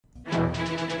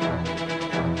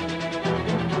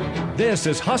This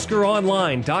is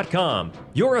HuskerOnline.com,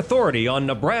 your authority on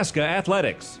Nebraska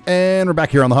athletics. And we're back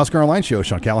here on the Husker Online Show.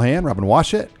 Sean Callahan, Robin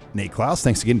Washut, Nate Klaus.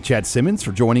 Thanks again to Chad Simmons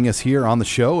for joining us here on the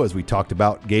show as we talked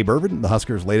about Gabe Ervin, the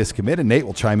Huskers' latest commit. And Nate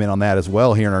will chime in on that as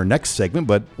well here in our next segment.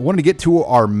 But I wanted to get to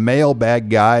our mailbag,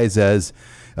 guys, as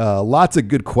lots of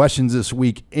good questions this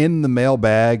week in the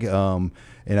mailbag.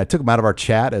 And I took them out of our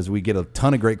chat as we get a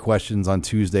ton of great questions on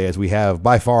Tuesday, as we have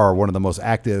by far one of the most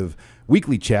active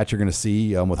weekly chats you're going to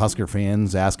see with Husker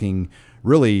fans asking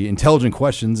really intelligent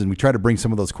questions, and we try to bring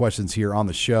some of those questions here on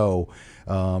the show.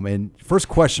 And first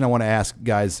question I want to ask,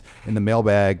 guys, in the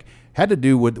mailbag had to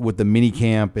do with the mini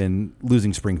camp and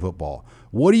losing spring football.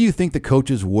 What do you think the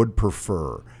coaches would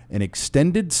prefer, an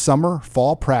extended summer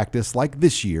fall practice like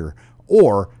this year,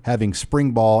 or having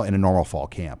spring ball in a normal fall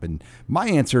camp? And my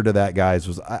answer to that, guys,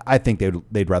 was I think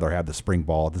they'd rather have the spring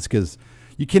ball. That's because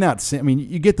you cannot – I mean,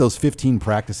 you get those 15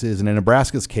 practices, and in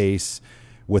Nebraska's case,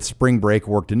 with spring break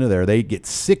worked into there, they get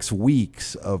 6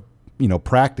 weeks of,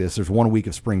 practice. There's 1 week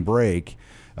of spring break,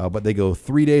 but they go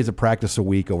 3 days of practice a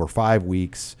week over 5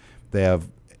 weeks. They have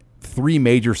 3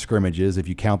 major scrimmages if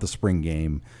you count the spring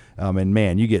game. And,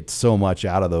 man, you get so much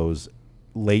out of those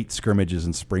late scrimmages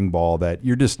in spring ball that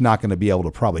you're just not going to be able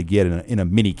to probably get in a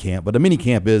mini camp. But a mini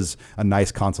camp is a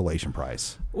nice consolation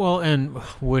prize. Well, and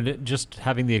would just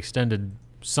having the extended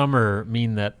summer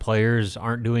mean that players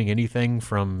aren't doing anything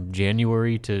from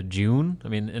January to June? I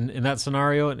mean, in that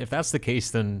scenario, if that's the case,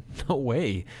 then no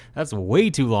way. That's way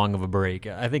too long of a break.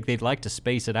 I think they'd like to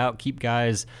space it out, keep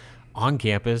guys on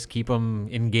campus, keep them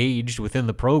engaged within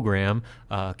the program,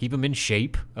 keep them in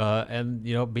shape, and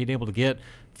being able to get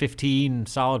 15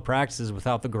 solid practices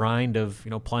without the grind of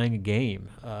playing a game.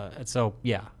 And so,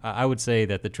 yeah, I would say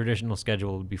that the traditional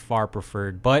schedule would be far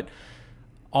preferred. But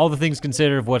all the things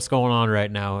considered of what's going on right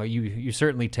now, you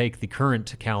certainly take the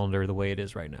current calendar the way it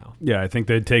is right now. Yeah, I think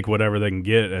they'd take whatever they can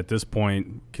get at this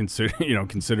point,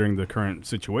 considering the current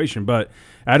situation. But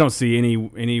I don't see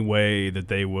any way that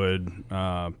they would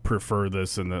prefer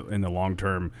this in the long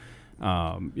term.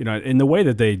 In the way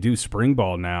that they do spring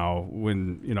ball now,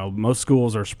 when most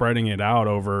schools are spreading it out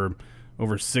over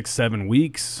 6-7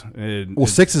 weeks.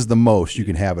 6 is the most you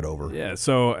can have it over. Yeah,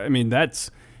 so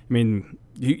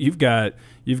you've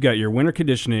got your winter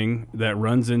conditioning that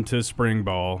runs into spring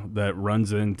ball, that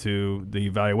runs into the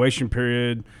evaluation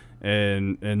period,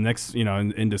 and next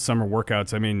into summer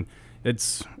workouts. I mean,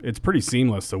 it's pretty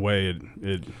seamless the way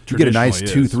it you get a nice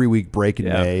is. 2-3 week break in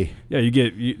May. Yeah,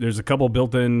 there's a couple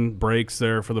built-in breaks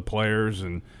there for the players,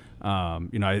 and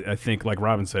I think, like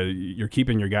Robin said, you're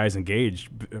keeping your guys engaged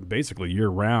basically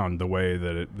year-round the way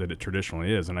that it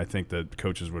traditionally is, and I think that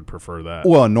coaches would prefer that.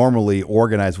 Well, normally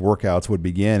organized workouts would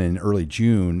begin in early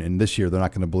June, and this year they're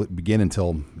not going to begin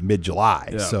until mid-July.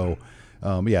 Yeah. So,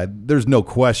 there's no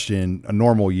question a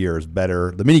normal year is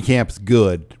better. The mini camp is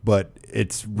good, but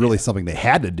it's really something they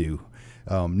had to do.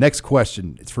 Next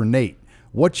question, it's for Nate.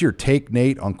 What's your take,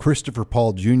 Nate, on Christopher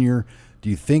Paul Jr.? Do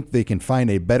you think they can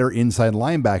find a better inside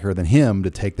linebacker than him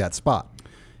to take that spot?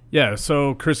 Yeah,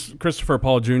 so Christopher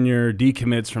Paul Jr.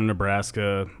 decommits from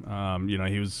Nebraska.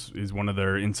 He's one of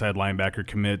their inside linebacker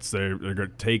commits. They're going to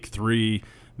take 3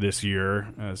 this year.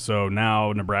 So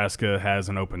now Nebraska has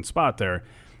an open spot there.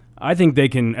 I think they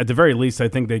can, at the very least, I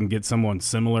think they can get someone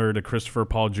similar to Christopher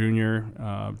Paul Jr.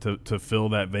 To fill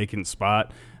that vacant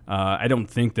spot. I don't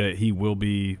think that he will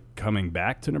be coming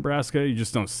back to Nebraska. You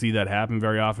just don't see that happen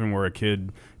very often, where a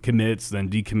kid commits, then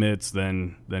decommits,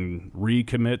 then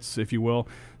recommits, if you will.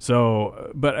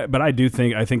 So, but I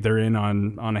think they're in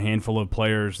on a handful of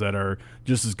players that are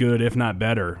just as good, if not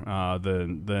better,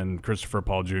 than Christopher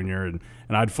Paul Jr. and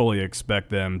I'd fully expect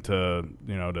them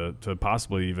to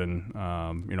possibly even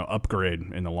upgrade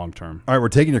in the long term. All right, we're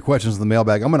taking your questions in the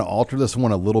mailbag. I'm going to alter this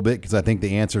one a little bit because I think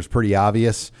the answer is pretty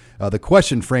obvious. The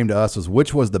question framed to us was,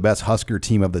 which was the best Husker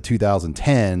team of the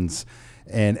 2010s?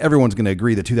 And everyone's going to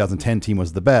agree the 2010 team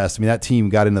was the best. I mean, that team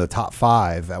got into the top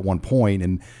 5 at one point,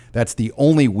 and that's the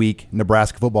only week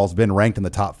Nebraska football has been ranked in the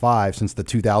top 5 since the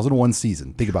 2001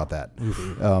 season. Think about that.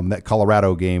 Mm-hmm. That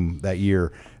Colorado game that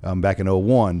year back in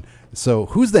 2001. So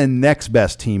who's the next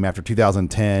best team after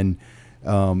 2010?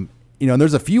 And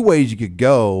there's a few ways you could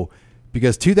go,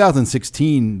 because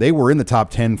 2016, they were in the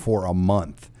top 10 for a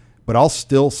month. But I'll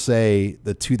still say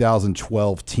the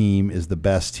 2012 team is the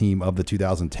best team of the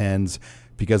 2010s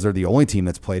because they're the only team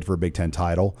that's played for a Big Ten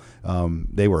title.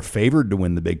 They were favored to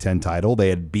win the Big Ten title. They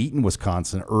had beaten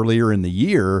Wisconsin earlier in the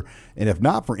year. And if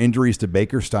not for injuries to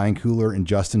Baker Steinkuhler and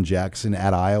Justin Jackson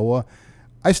at Iowa,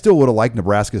 I still would have liked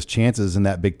Nebraska's chances in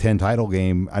that Big Ten title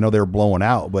game. I know they were blowing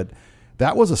out, but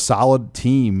that was a solid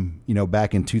team,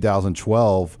 back in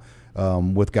 2012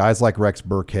 with guys like Rex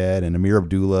Burkhead and Amir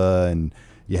Abdullah, and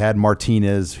you had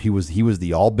Martinez. He was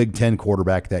the all Big Ten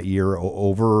quarterback that year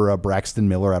over Braxton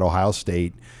Miller at Ohio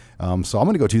State. So I'm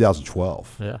going to go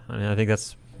 2012. Yeah, I think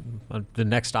that's the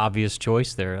next obvious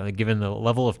choice there, given the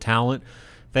level of talent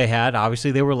they had.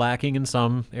 Obviously, they were lacking in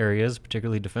some areas,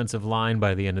 particularly defensive line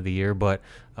by the end of the year. But,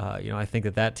 I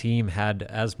think that team had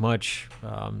as much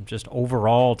just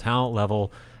overall talent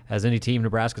level as any team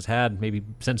Nebraska's had maybe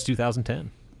since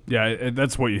 2010. Yeah,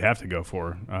 that's what you have to go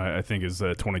for, I think, is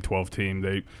the 2012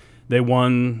 team. They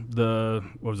won the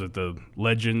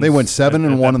Legends? They went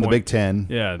 7-1 in the Big Ten.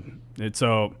 Yeah.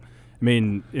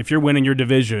 If you're winning your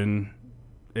division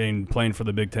and playing for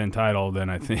the Big Ten title,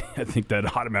 then I think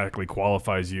that automatically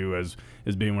qualifies you as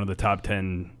being one of the top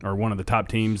 10 or one of the top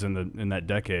teams in that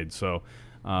decade. So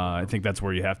I think that's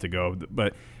where you have to go.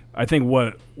 But I think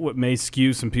what may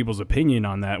skew some people's opinion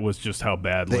on that was just how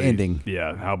badly the ending.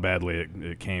 Yeah, how badly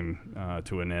it came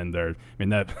to an end there.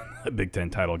 That Big Ten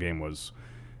title game was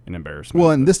an embarrassment.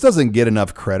 Well, and this doesn't get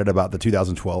enough credit about the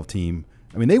 2012 team.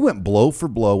 They went blow for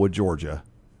blow with Georgia.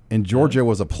 And Georgia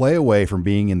was a play away from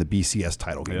being in the BCS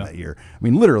title game that year.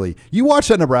 Literally, you watch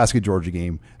that Nebraska-Georgia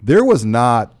game, there was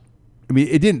not –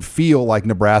 it didn't feel like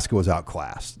Nebraska was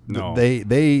outclassed. No.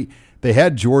 They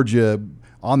had Georgia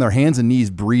on their hands and knees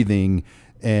breathing,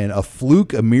 and a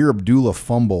fluke Amir Abdullah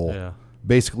fumble. Yeah.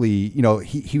 Basically,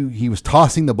 he was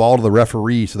tossing the ball to the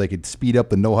referee so they could speed up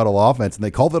the no-huddle offense, and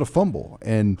they called it a fumble.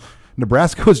 And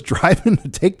Nebraska was driving to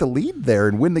take the lead there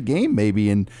and win the game maybe.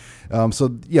 And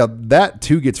that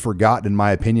too gets forgotten in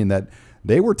my opinion, that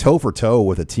they were toe for toe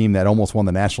with a team that almost won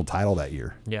the national title that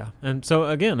year. Yeah. And so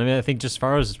again, I think just as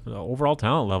far as overall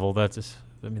talent level, that's just,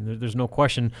 there's no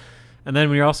question. And then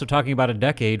when you're also talking about a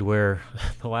decade where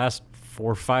the last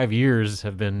 4 or 5 years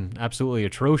have been absolutely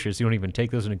atrocious, you don't even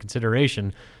take those into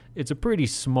consideration. It's a pretty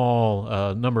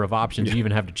small number of options you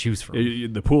even have to choose from.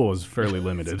 The pool is fairly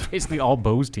limited. It's basically all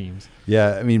Bo's teams.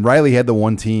 Yeah, Riley had the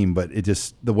one team, but it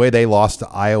just the way they lost to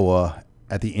Iowa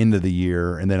at the end of the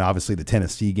year, and then obviously the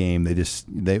Tennessee game,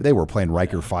 they were playing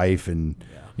Riker Fife, and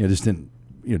just didn't.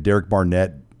 Derek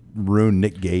Barnett ruined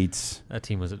Nick Gates. That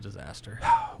team was a disaster.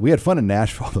 We had fun in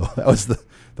Nashville though. That was the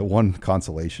one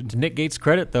consolation. To Nick Gates'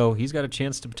 credit, though, he's got a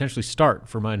chance to potentially start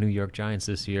for my New York Giants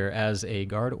this year as a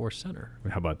guard or center.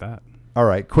 How about that? All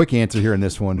right, quick answer here in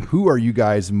this one. Who are you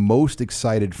guys most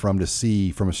excited to see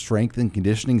from a strength and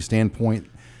conditioning standpoint?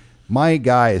 My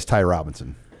guy is Ty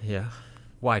Robinson. Yeah.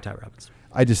 Why Ty Robinson?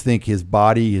 I just think his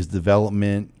body, his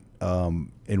development,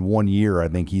 in 1 year, I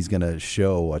think he's going to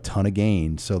show a ton of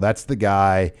gain. So that's the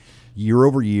guy year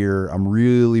over year. I'm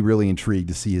really, really intrigued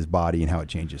to see his body and how it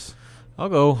changes. I'll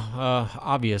go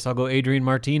obvious. I'll go Adrian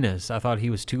Martinez. I thought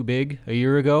he was too big a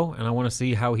year ago, and I want to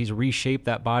see how he's reshaped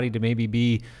that body to maybe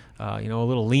be, a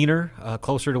little leaner,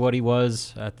 closer to what he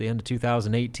was at the end of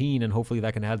 2018, and hopefully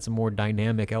that can add some more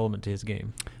dynamic element to his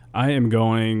game. I'm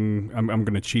going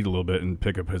to cheat a little bit and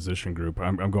pick a position group.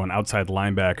 I'm going outside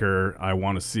linebacker. I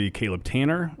want to see Caleb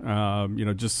Tanner.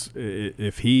 Just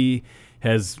if he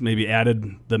has maybe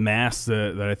added the mass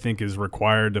that I think is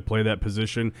required to play that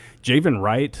position. Javen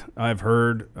Wright, I've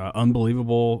heard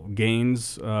unbelievable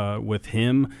gains with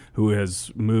him, who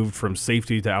has moved from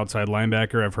safety to outside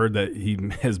linebacker. I've heard that he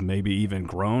has maybe even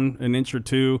grown an inch or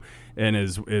two and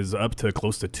is up to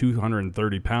close to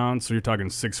 230 pounds. So you're talking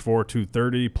 6'4",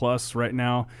 230 plus right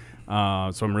now.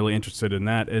 So I'm really interested in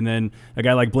that. And then a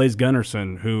guy like Blaise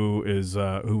Gunnerson, who is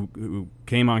who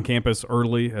came on campus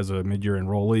early as a mid-year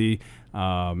enrollee.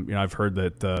 I've heard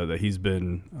that he's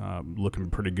been looking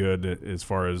pretty good as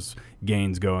far as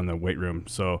gains go in the weight room.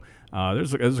 So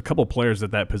there's a couple players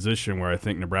at that position where I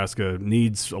think Nebraska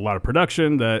needs a lot of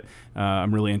production that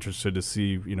I'm really interested to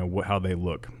see how they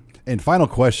look. And final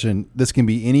question, this can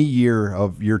be any year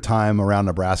of your time around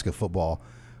Nebraska football.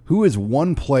 Who is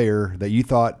one player that you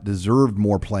thought deserved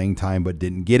more playing time but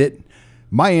didn't get it?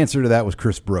 My answer to that was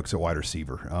Chris Brooks at wide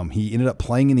receiver. He ended up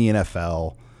playing in the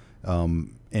NFL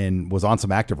and was on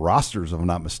some active rosters, if I'm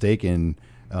not mistaken.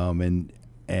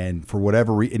 And for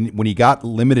whatever reason, when he got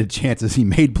limited chances, he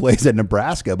made plays at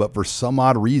Nebraska. But for some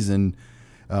odd reason,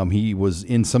 he was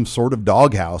in some sort of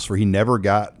doghouse where he never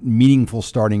got meaningful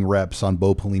starting reps on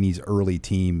Bo Pelini's early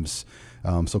teams.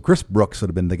 So Chris Brooks would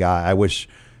have been the guy I wish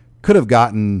could have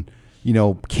gotten,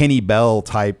 Kenny Bell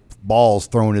type balls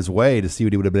thrown his way to see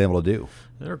what he would have been able to do.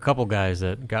 There were a couple guys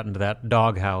that got into that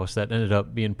doghouse that ended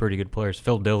up being pretty good players.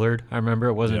 Phil Dillard, I remember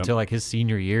it wasn't until his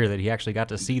senior year that he actually got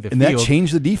to see the field. And that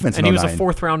changed the defense. And he was a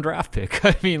 4th round draft pick.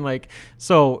 I think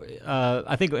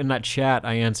in that chat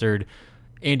I answered,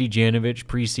 Andy Janovich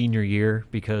pre-senior year,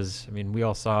 because I mean we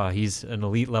all saw he's an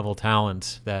elite level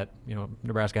talent that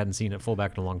Nebraska hadn't seen at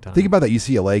fullback in a long time. Think about that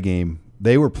UCLA game.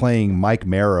 They were playing Mike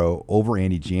Marrow over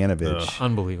Andy Janovich.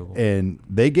 Unbelievable. And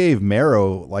they gave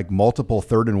Marrow like multiple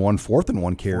 3rd and 1, 4th and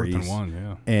 1 carries. 4th and 1,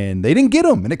 yeah. And they didn't get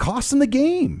him, and it cost them the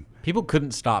game. People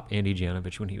couldn't stop Andy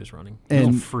Janovich when he was running. And he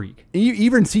was a freak.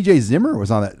 Even C.J. Zimmer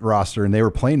was on that roster, and they were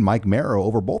playing Mike Marrow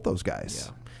over both those guys.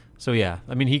 Yeah. So, yeah,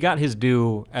 I mean, he got his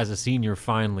due as a senior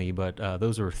finally, but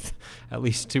those were at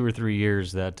least 2 or 3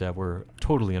 years that were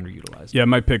totally underutilized. Yeah,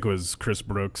 my pick was Chris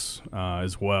Brooks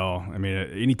as well. I mean,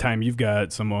 anytime you've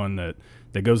got someone that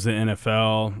goes to the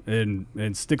NFL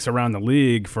and sticks around the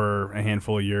league for a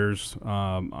handful of years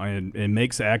and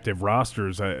makes active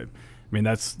rosters, I mean,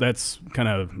 that's kind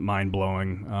of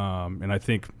mind-blowing. And I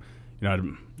think, I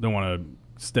don't want to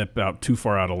step out too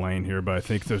far out of lane here, but I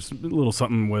think there's a little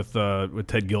something with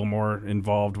Ted Gilmore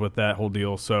involved with that whole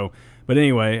deal. So, but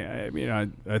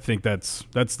anyway, I think that's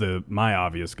my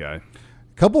obvious guy.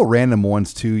 A couple of random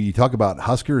ones too. You talk about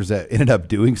Huskers that ended up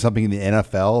doing something in the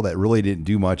NFL that really didn't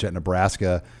do much at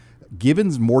Nebraska.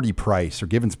 Givens Price,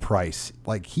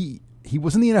 like he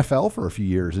was in the NFL for a few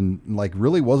years and like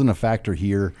really wasn't a factor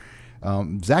here.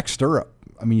 Zach Stirrup.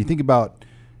 I mean, you think about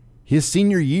his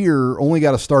senior year, only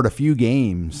got to start a few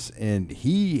games, and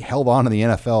he held on to the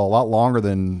NFL a lot longer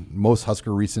than most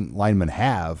Husker recent linemen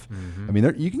have. Mm-hmm. I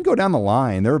mean, you can go down the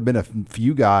line. There have been a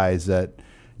few guys that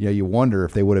you wonder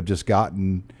if they would have just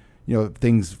gotten, if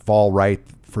things fall right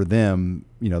for them,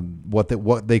 what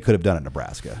they could have done at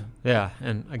Nebraska. Yeah,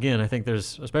 and again, I think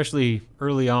there's, especially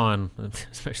early on,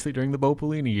 especially during the Bo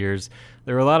Pelini years,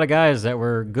 there were a lot of guys that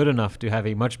were good enough to have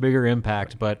a much bigger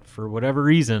impact, but for whatever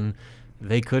reason,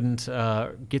 they couldn't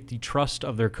get the trust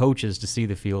of their coaches to see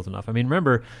the field enough. I mean,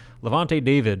 remember, Levante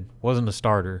David wasn't a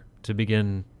starter to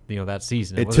begin that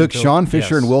season. It took Sean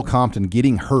Fisher and Will Compton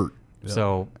getting hurt.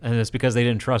 So, and it's because they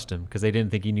didn't trust him, because they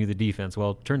didn't think he knew the defense.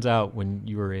 Well, it turns out when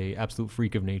you were a absolute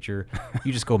freak of nature,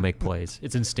 you just go make plays.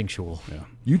 It's instinctual. Yeah.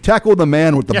 You tackled the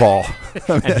man with the ball.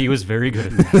 And he was very good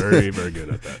at that. Very, very good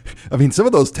at that. I mean, some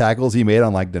of those tackles he made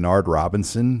on like Denard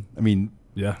Robinson, I mean,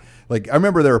 yeah. Like, I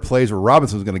remember there were plays where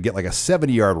Robinson was going to get like a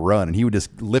 70-yard run, and he would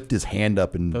just lift his hand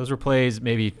up. And those were plays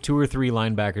maybe 2 or 3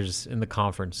 linebackers in the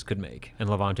conference could make, and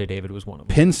Levante David was one of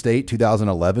them. Penn State,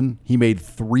 2011, he made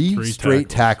 3 straight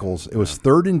tackles. It was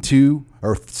 2nd and 2,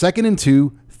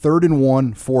 3rd and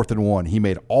 1, 4th and 1. He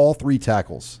made all 3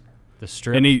 tackles. The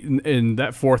strip. And in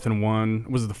that 4th and 1,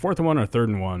 was it the 4th and 1 or 3rd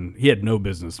and 1? He had no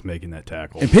business making that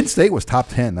tackle. And Penn State was top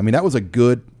 10. I mean, that was a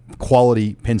good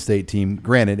quality Penn State team.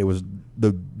 Granted, it was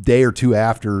the day or two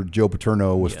after Joe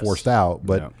Paterno was forced out,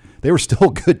 but they were still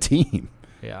a good team.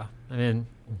 Yeah. I mean,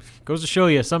 goes to show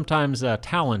you sometimes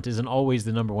talent isn't always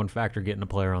the number one factor getting a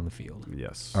player on the field.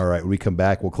 Yes. All right, when we come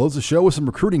back, we'll close the show with some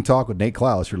recruiting talk with Nate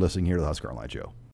Klaus. You're listening here to the Husker Online Show.